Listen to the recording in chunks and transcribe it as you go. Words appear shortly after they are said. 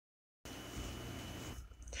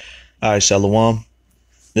All right, Shalom.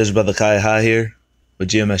 This is Brother Kai High here with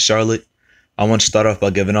GMS Charlotte. I want to start off by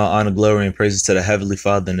giving all honor, glory, and praises to the Heavenly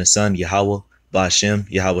Father and His Son, Yahawah, by Shem,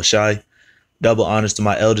 Yahawashi. Double honors to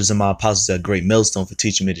my elders and my apostles at Great Millstone for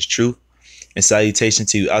teaching me this truth. And salutation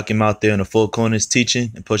to you, Akim, out there in the four corners,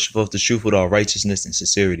 teaching and pushing forth the truth with all righteousness and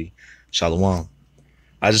sincerity. Shalom.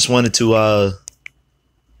 I just wanted to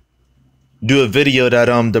do a video that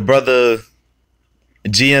the brother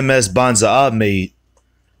GMSBanZaab made,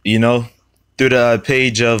 you know, through the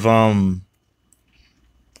page of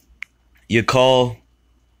you call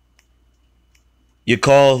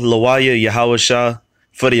Lawaya Yahawashi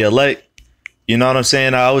for the elect. You know what I'm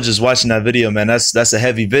saying? I was just watching that video, man. That's a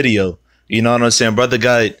heavy video. You know what I'm saying? Brother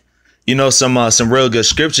got, you know, some real good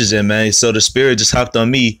scriptures in, man. So the spirit just hopped on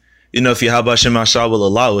me. You know, if Yahawashi will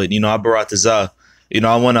allow it. You know, I brought this up. You know,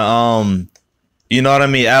 I wanna you know what I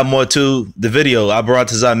mean, add more to the video. I brought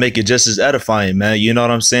this out, make it just as edifying, man. You know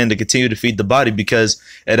what I'm saying? To continue to feed the body, because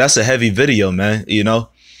that's a heavy video, man. You know,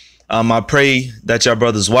 I pray that y'all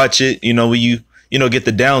brothers watch it. You know, when you get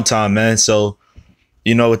the downtime, man. So,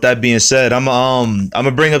 you know, with that being said, I'm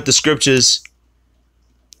gonna bring up the scriptures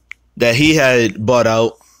that he had brought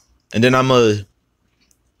out, and then I'm gonna,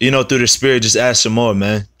 you know, through the spirit, just ask some more,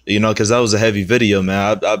 man. You know, because that was a heavy video,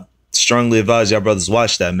 man. I strongly advise y'all brothers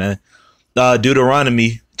watch that, man.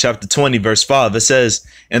 Deuteronomy chapter 20 verse 5, it says,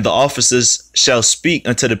 "And the officers shall speak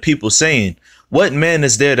unto the people, saying, What man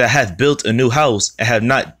is there that hath built a new house and have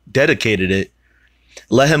not dedicated it?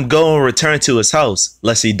 Let him go and return to his house,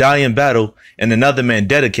 lest he die in battle and another man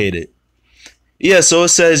dedicate it." Yeah, so it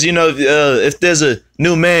says, you know, if there's a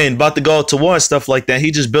new man about to go to war and stuff like that,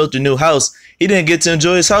 he just built a new house, he didn't get to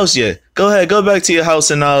enjoy his house yet. Go ahead, go back to your house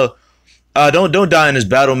and don't die in this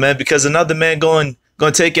battle, man, because another man going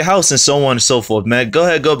to take your house and so on and so forth, man. Go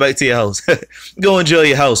ahead, go back to your house. Go enjoy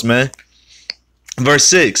your house, man. Verse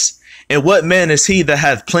 6, "And what man is he that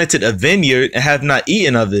hath planted a vineyard and have not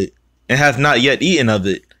eaten of it, and have not yet eaten of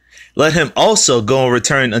it? Let him also go and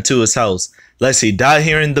return unto his house, lest he die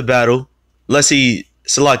here in the battle, lest he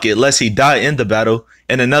die in the battle,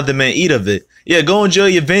 and another man eat of it." Yeah, go enjoy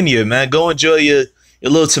your vineyard, man. Go enjoy your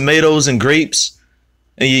little tomatoes and grapes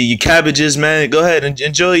and your cabbages, man. Go ahead and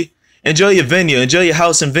enjoy your vineyard, enjoy your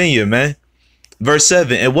house and vineyard, man. Verse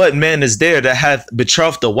 7, "And what man is there that hath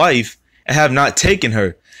betrothed a wife and have not taken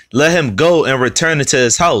her? Let him go and return into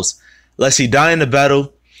his house, lest he die in the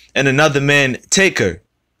battle and another man take her."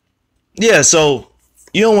 Yeah, so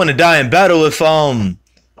you don't want to die in battle if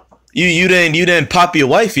you didn't pop your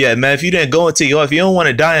wife yet, man. If you didn't go into your wife, you don't want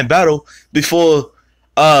to die in battle before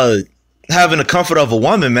having the comfort of a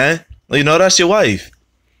woman, man. You know, that's your wife.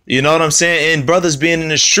 You know what I'm saying? And brothers being in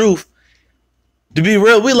this truth, to be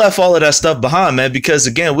real, we left all of that stuff behind, man, because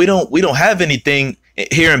again, we don't have anything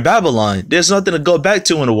here in Babylon. There's nothing to go back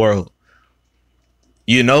to in the world.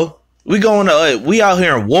 You know, we out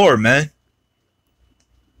here in war, man.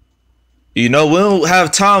 You know, we don't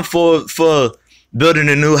have time for building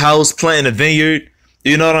a new house, planting a vineyard.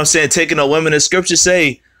 You know what I'm saying? Taking a women. The scriptures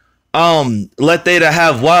say, let they that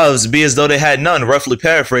have wives be as though they had none. Roughly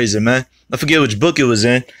paraphrasing, man. I forget which book it was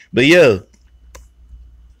in, but yeah,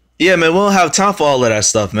 man, we don't have time for all of that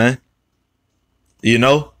stuff, man. You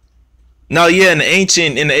know, now, yeah, in the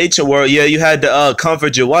ancient world, yeah, you had to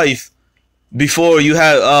comfort your wife before you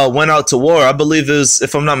had went out to war. I believe it was,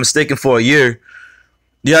 if I'm not mistaken, for a year.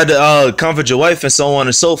 You had to comfort your wife and so on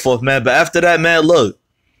and so forth, man. But after that, man, look,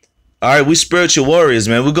 all right, we spiritual warriors,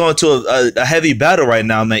 man. We're going to a heavy battle right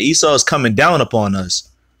now, man. Esau is coming down upon us.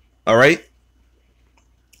 All right.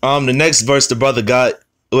 The next verse the brother got,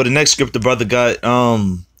 or the next script the brother got,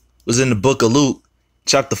 was in the book of Luke,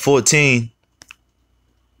 chapter 14,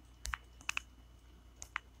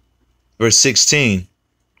 verse 16.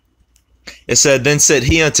 It said, "Then said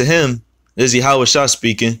he unto him," this is Yahawashi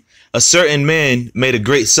speaking, "A certain man made a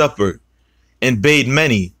great supper, and bade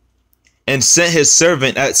many, and sent his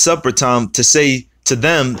servant at supper time to say to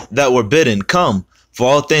them that were bidden, Come, for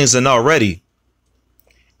all things are now ready.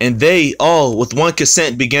 And they all with one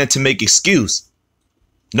consent began to make excuse."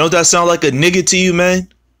 Don't that sound like a nigga to you, man?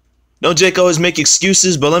 Don't Jake always make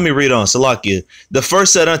excuses? But let me read on. Salakia. "The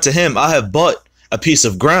first said unto him, I have bought a piece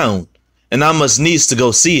of ground, and I must needs to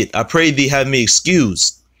go see it. I pray thee have me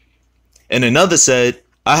excused. And another said,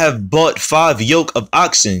 I have bought 5 yoke of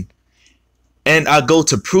oxen, and I go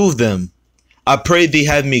to prove them. I pray thee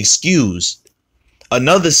have me excused.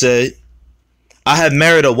 Another said, I have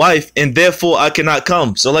married a wife, and therefore I cannot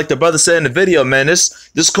come." So like the brother said in the video, man,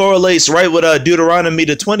 this correlates right with Deuteronomy,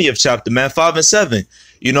 the 20th chapter, man, 5 and 7.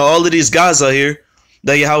 You know, all of these guys out here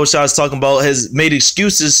that Yahawashi is talking about has made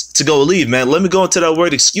excuses to go leave, man. Let me go into that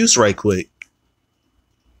word excuse right quick.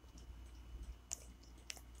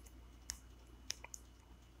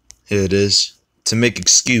 Here it is. To make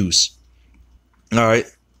excuse. All right.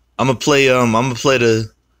 I'm gonna play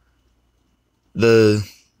the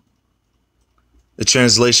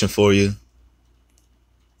translation for you.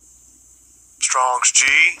 Strong's G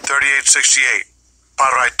 3868.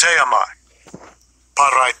 Paraiteyamai.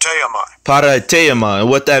 Paraiteyamai. Paraiteyamai. And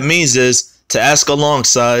what that means is to ask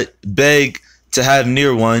alongside, beg, to have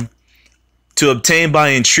near one, to obtain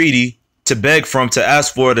by entreaty, to beg from, to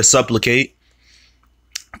ask for, to supplicate,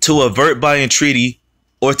 to avert by entreaty,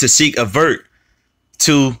 or to seek avert,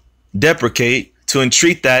 to deprecate, to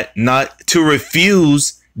entreat that, not, to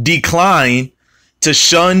refuse, decline, to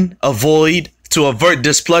shun, avoid, to avert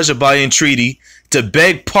displeasure by entreaty, to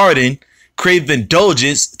beg pardon, crave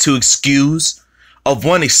indulgence, to excuse, of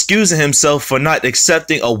one excusing himself for not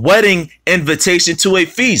accepting a wedding invitation to a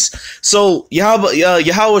feast. So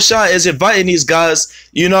Yahawashi is inviting these guys,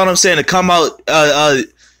 you know what I'm saying, to come out,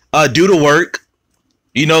 do the work,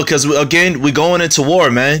 you know, because again, we going into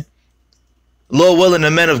war, man. Lord willing,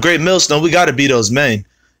 the men of great millstone, we got to be those men.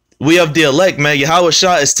 We of the elect, man.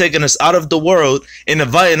 Yahawashi is taking us out of the world and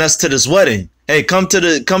inviting us to this wedding. Hey, come to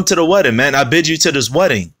the wedding, man. I bid you to this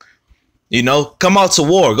wedding. You know, come out to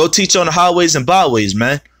war. Go teach on the highways and byways,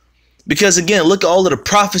 man. Because again, look at all of the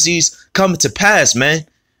prophecies coming to pass, man.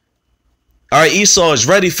 All right, Esau is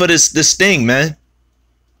ready for this thing, man.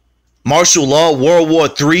 Martial law, World War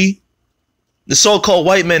III. The so-called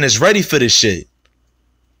white man is ready for this shit.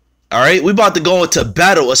 All right, we about to go into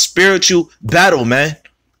battle, a spiritual battle, man.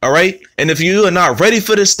 All right, and if you are not ready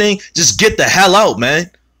for this thing, just get the hell out, man.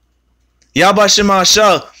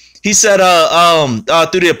 Yahawashi, he said,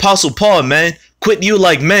 through the Apostle Paul, man, quit you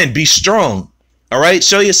like men, be strong. All right,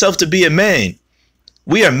 show yourself to be a man.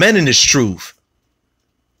 We are men in this truth.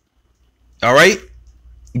 All right,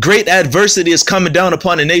 great adversity is coming down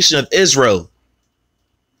upon the nation of Israel.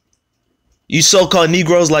 You so-called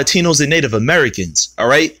Negroes, Latinos, and Native Americans. All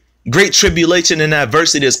right, great tribulation and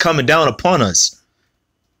adversity is coming down upon us.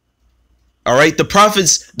 All right, the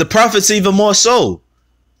prophets even more so.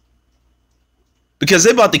 Because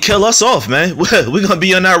they're about to kill us off, man. We're going to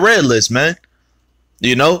be on that red list, man.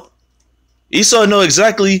 You know? Esau know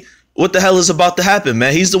exactly what the hell is about to happen,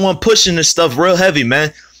 man. He's the one pushing this stuff real heavy,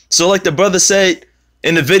 man. So like the brother said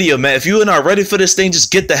in the video, man, if you are not ready for this thing,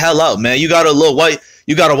 just get the hell out, man. You got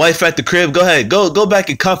a wife at the crib. Go ahead. Go back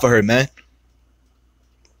and comfort her, man.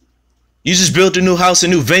 You just built a new house, a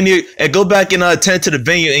new vineyard, and go back and attend to the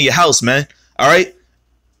vineyard in your house, man. All right?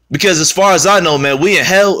 Because as far as I know, man, we in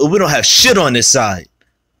hell and we don't have shit on this side.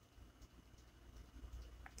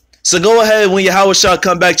 So go ahead when Yahawashi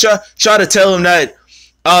come back, try to tell him that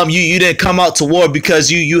you didn't come out to war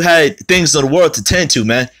because you had things in the world to tend to,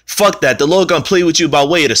 man. Fuck that. The Lord gonna plead with you by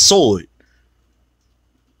way of the sword.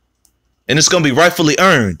 And it's gonna be rightfully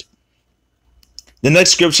earned. The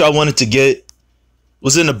next scripture I wanted to get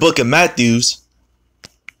was in the book of Matthews,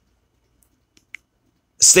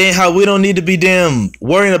 saying how we don't need to be damn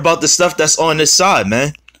worrying about the stuff that's on this side,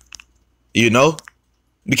 man. You know?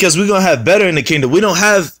 Because we're going to have better in the kingdom. We don't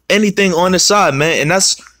have anything on the side, man. And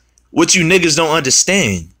that's what you niggas don't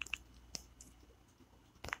understand.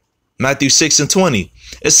 Matthew 6:20.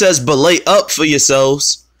 It says, but lay up for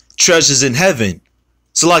yourselves treasures in heaven.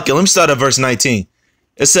 So like, let me start at verse 19.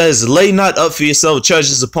 It says, lay not up for yourselves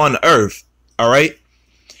treasures upon the earth. All right?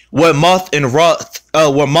 Where moth and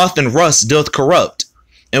rust doth corrupt,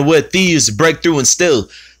 and where thieves break through and steal.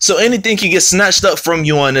 So anything can get snatched up from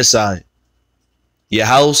you on this side. Your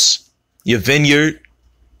house, your vineyard,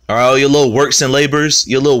 all your little works and labors,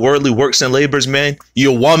 your little worldly works and labors, man.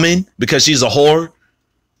 Your woman, because she's a whore.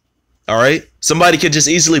 All right. Somebody could just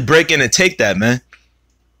easily break in and take that, man.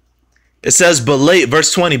 It says,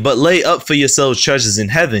 verse 20, but lay up for yourselves treasures in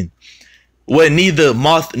heaven, where neither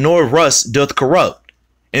moth nor rust doth corrupt,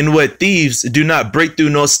 and where thieves do not break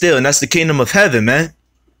through nor steal. And that's the kingdom of heaven, man.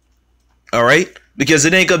 All right. Because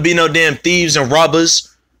it ain't gonna be no damn thieves and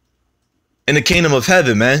robbers in the kingdom of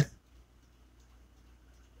heaven, man.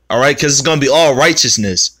 All right. Because it's gonna be all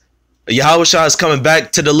righteousness. Yahawashi is coming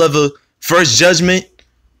back to deliver first judgment.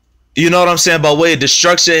 You know what I'm saying? By way of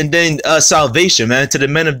destruction and then salvation, man, to the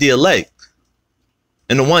men of the elect.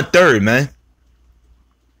 And the 1/3, man.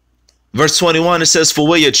 Verse 21, it says, for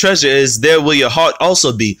where your treasure is, there will your heart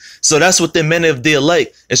also be. So that's what the men of the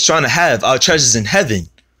elect is trying to have, our treasures in heaven.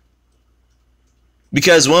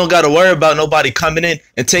 Because we don't got to worry about nobody coming in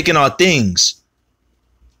and taking our things.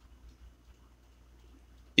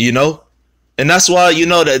 You know? And that's why, you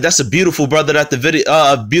know, that's a beautiful brother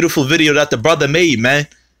that beautiful video that the brother made, man.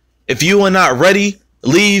 If you are not ready,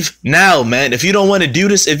 leave now, man. If you don't want to do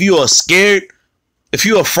this, if you are scared, if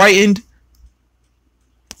you are frightened,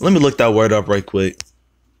 let me look that word up right quick.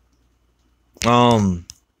 I'm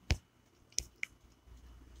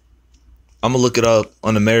gonna look it up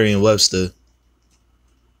on the Merriam-Webster.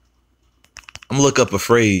 I'm gonna look up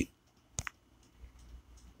afraid.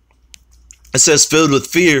 It says filled with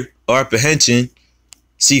fear or apprehension.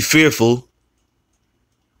 See fearful.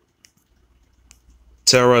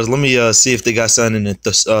 Terrorized. Let me see if they got something in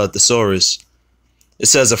the thesaurus. It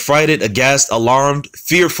says affrighted, aghast, alarmed,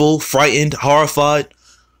 fearful, frightened, horrified,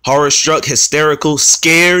 horror-struck, hysterical,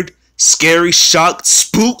 scared, scary, shocked,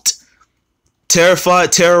 spooked,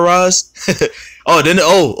 terrified, terrorized.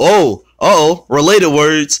 Related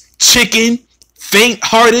words. Chicken,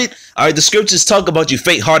 faint-hearted. All right, the scriptures talk about you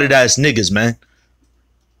faint-hearted ass niggas, man.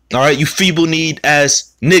 All right, you feeble-kneed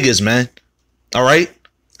ass niggas, man. All right,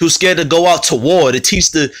 who's scared to go out to war to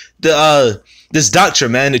teach this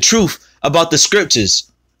doctrine, man, the truth about the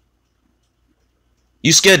scriptures.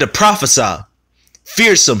 You scared to prophesy.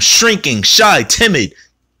 Fearsome, shrinking, shy, timid,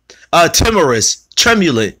 timorous,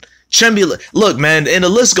 tremulant. Look, man, and the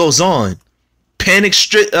list goes on.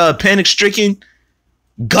 Panic-stricken,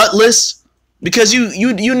 gutless, because you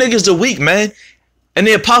niggas are weak, man. And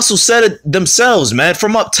the apostles said it themselves, man,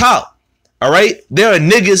 from up top. All right, there are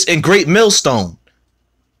niggas in Great Millstone,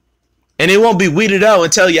 and they won't be weeded out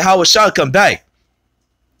until Yahawashi come back.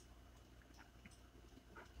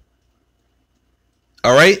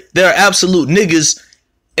 All right, there are absolute niggas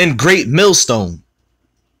in Great Millstone.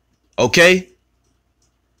 Okay.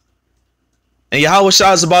 And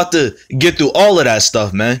Yahawashi is about to get through all of that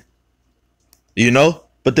stuff, man. You know?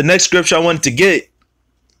 But the next scripture I wanted to get,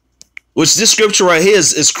 which this scripture right here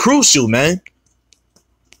is crucial, man.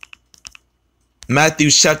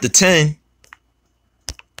 Matthew chapter 10,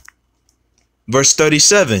 verse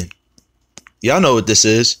 37. Y'all know what this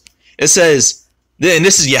is. It says, and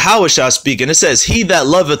this is Yahawashi speaking. It says, he that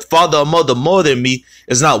loveth father or mother more than me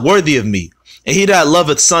is not worthy of me. And he that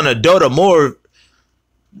loveth son or daughter more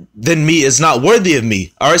than me is not worthy of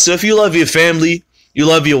me. All right, so if you love your family, you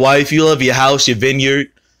love your wife, you love your house, your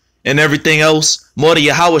vineyard, and everything else more than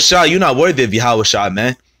Yahawashi, you're not worthy of Yahawashi,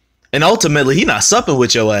 man. And ultimately, he not supping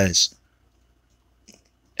with your ass.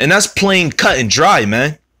 And that's plain cut and dry,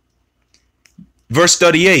 man. Verse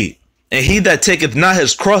 38. And he that taketh not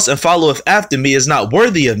his cross and followeth after me is not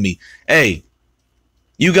worthy of me. Hey,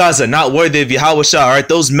 you guys are not worthy of Yahawashi, all right?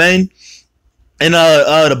 Those men in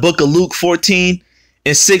the book of Luke 14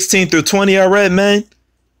 and 16 through 20 I read, man.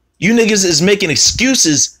 You niggas is making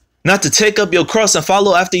excuses not to take up your cross and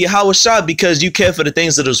follow after Yahawashi because you care for the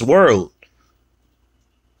things of this world.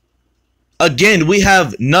 Again, we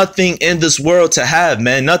have nothing in this world to have,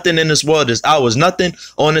 man. Nothing in this world is ours. Nothing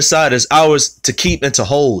on this side is ours to keep and to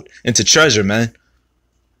hold and to treasure, man.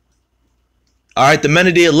 All right, the men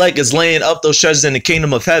of the elect is laying up those treasures in the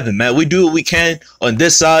kingdom of heaven, man. We do what we can on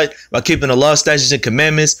this side by keeping the law, statutes, and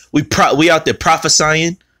commandments. We out there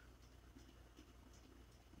prophesying.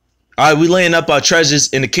 All right, we laying up our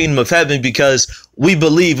treasures in the kingdom of heaven because we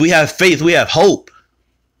believe, we have faith, we have hope,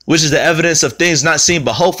 which is the evidence of things not seen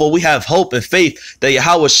but hopeful. We have hope and faith that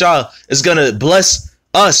Yahawashi is going to bless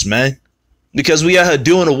us, man, because we are here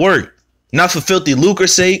doing the work, not for filthy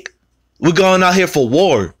lucre's sake. We're going out here for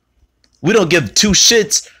war. We don't give two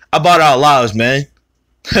shits about our lives, man,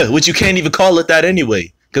 which you can't even call it that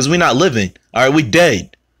anyway, because we're not living. All right, we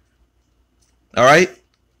dead. All right,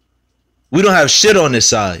 we don't have shit on this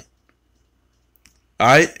side. All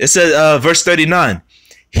right, it says verse 39.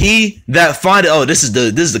 He that findeth, oh, this is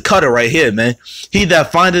the cutter right here, man. He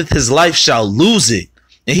that findeth his life shall lose it,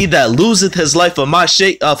 and he that loseth his life for my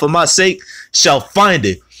sake shall find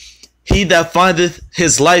it. He that findeth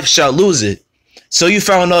his life shall lose it. So you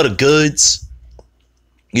found all the goods,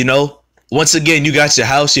 you know. Once again, you got your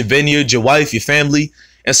house, your vineyard, your wife, your family,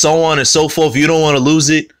 and so on and so forth. You don't want to lose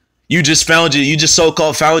it. You just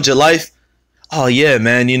so-called found your life. Oh yeah,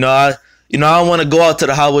 man. I don't want to go out to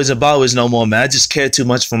the highways and byways no more, man. I just care too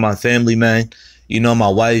much for my family, man. You know, my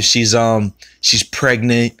wife, she's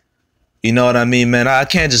pregnant. You know what I mean, man? I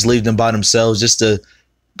can't just leave them by themselves just to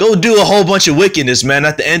go do a whole bunch of wickedness, man.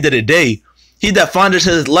 At the end of the day, he that findeth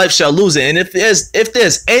his life shall lose it. And if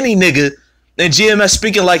there's any nigga in GMS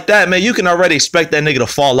speaking like that, man, you can already expect that nigga to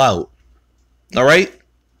fall out. All right?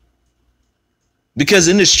 Because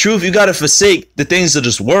in this truth, you got to forsake the things of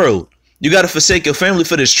this world. You got to forsake your family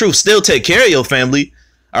for this truth. Still take care of your family.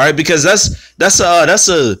 All right? Because that's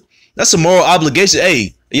a moral obligation.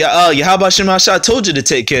 Hey, Yahawashi told you to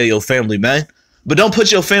take care of your family, man. But don't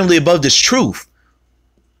put your family above this truth.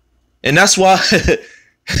 And that's why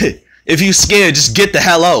if you scared, just get the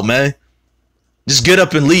hell out, man. Just get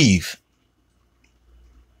up and leave.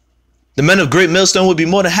 The men of Great Millstone would be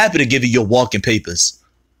more than happy to give you your walking papers.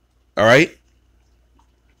 All right?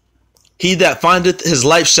 He that findeth his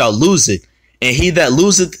life shall lose it, and he that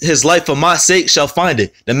loseth his life for my sake shall find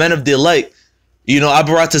it. The men of the elect, you know, I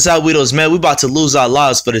brought this out with those, man. We about to lose our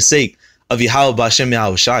lives for the sake of Yahawah B'Shem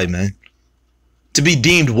Yahawashi, man. To be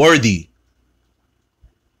deemed worthy,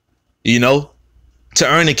 you know, to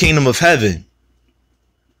earn the kingdom of heaven.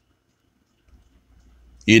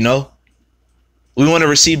 You know, we want to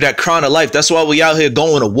receive that crown of life. That's why we out here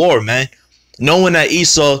going to war, man. Knowing that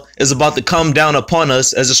Esau is about to come down upon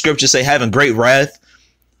us, as the scriptures say, having great wrath.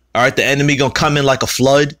 All right, the enemy gonna come in like a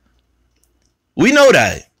flood. We know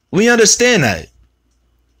that. We understand that.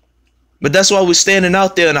 But that's why we're standing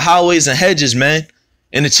out there in the highways and hedges, man,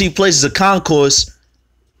 in the chief places of concourse,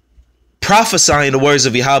 prophesying the words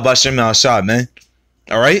of Yahawah B'Shem Yahawashi, man.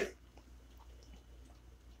 All right?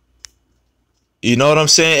 You know what I'm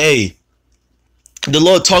saying? Hey, the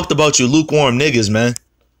Lord talked about you lukewarm niggas, man.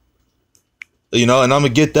 You know, and I'm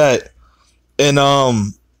going to get that. And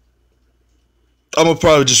I'm going to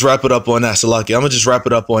probably just wrap it up on that, Salaki. I'm going to just wrap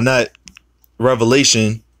it up on that.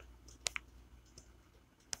 Revelation.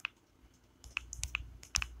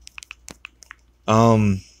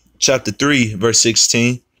 Chapter 3, verse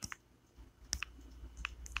 16.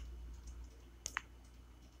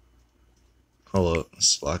 Hold up,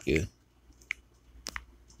 Salaki.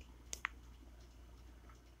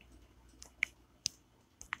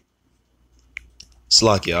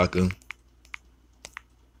 Salaki Aku.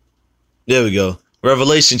 There we go.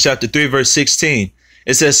 Revelation chapter 3, verse 16.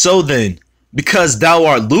 It says, so then, because thou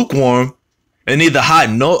art lukewarm, and neither hot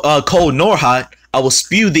nor cold nor hot, I will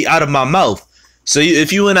spew thee out of my mouth. So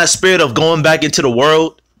if you in that spirit of going back into the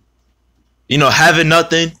world, you know, having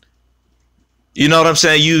nothing, you know what I'm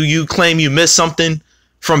saying? You claim you missed something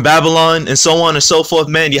from Babylon and so on and so forth,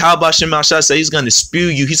 man. Yahawah B'Shem Yahawashi say he's going to spew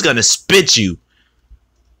you. He's going to spit you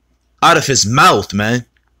out of his mouth, man.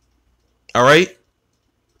 All right.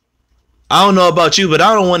 I don't know about you, but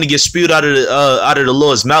I don't want to get spewed out of the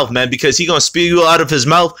Lord's mouth, man, because he's gonna spew you out of his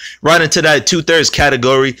mouth right into that 2/3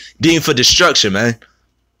 category, deemed for destruction, man.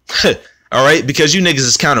 All right, because you niggas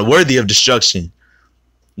is kind of worthy of destruction.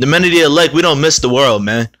 The men of the elect, we don't miss the world,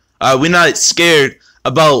 man. We're not scared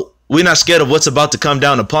of what's about to come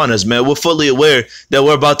down upon us, man. We're fully aware that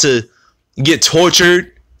we're about to get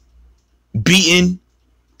tortured, beaten,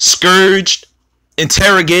 scourged,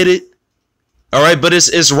 interrogated. All right, but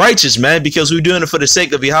it's righteous, man, because we're doing it for the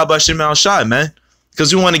sake of Yahawah B'Shem Yahawashi, man,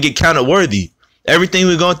 because we want to get counted worthy. Everything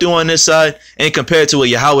we're going through on this side ain't compared to what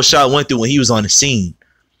Yahawashi went through when he was on the scene.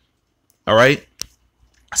 All right,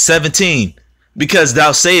 17, because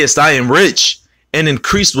thou sayest, I am rich and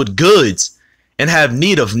increased with goods and have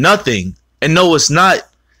need of nothing, and knowest not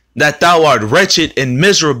that thou art wretched and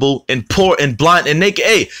miserable and poor and blind and naked.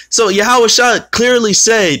 Hey, so Yahawashi clearly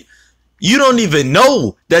said, you don't even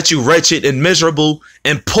know that you're wretched and miserable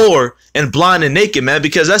and poor and blind and naked, man,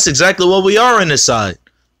 because that's exactly what we are on this side.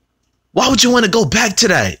 Why would you want to go back to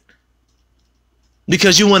that?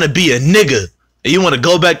 Because you want to be a nigga and you want to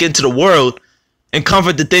go back into the world and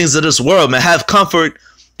comfort the things of this world, man. Have comfort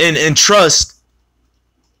and trust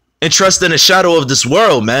in the shadow of this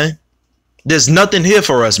world, man. There's nothing here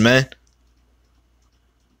for us, man.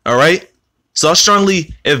 All right. So I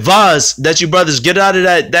strongly advise that you brothers get out of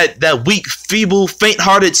that weak, feeble,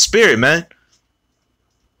 faint-hearted spirit, man.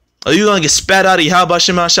 Or you're gonna get spat out of Yahawah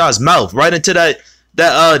B'Shem Yahawashi's mouth right into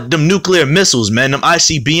them nuclear missiles, man, them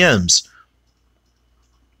ICBMs.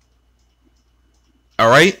 All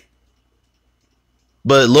right.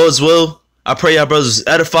 But Lord's will, I pray y'all brothers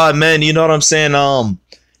edified, man. You know what I'm saying?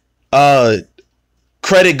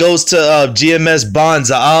 Credit goes to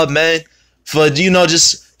GMSBanZaab, man, for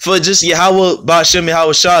just Yahawah B'Shem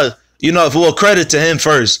Yahawashi, you know, if we'll credit to him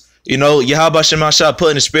first, you know, Yahawah B'Shem Yahawashi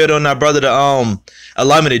putting the spirit on that brother to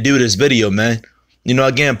allow me to do this video, man. You know,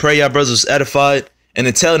 again, pray y'all brothers was edified, and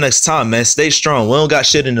until next time, man, stay strong. We don't got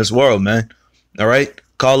shit in this world, man. All right,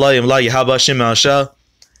 call halalyam, Yahawah B'Shem Yahawashi.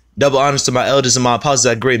 Double honors to my elders and my apostles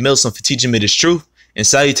at Great Millstone for teaching me this truth, and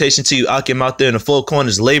salutation to you Akim out there in the four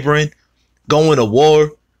corners laboring, going to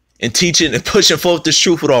war, and teaching and pushing forth this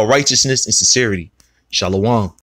truth with all righteousness and sincerity. Shalom.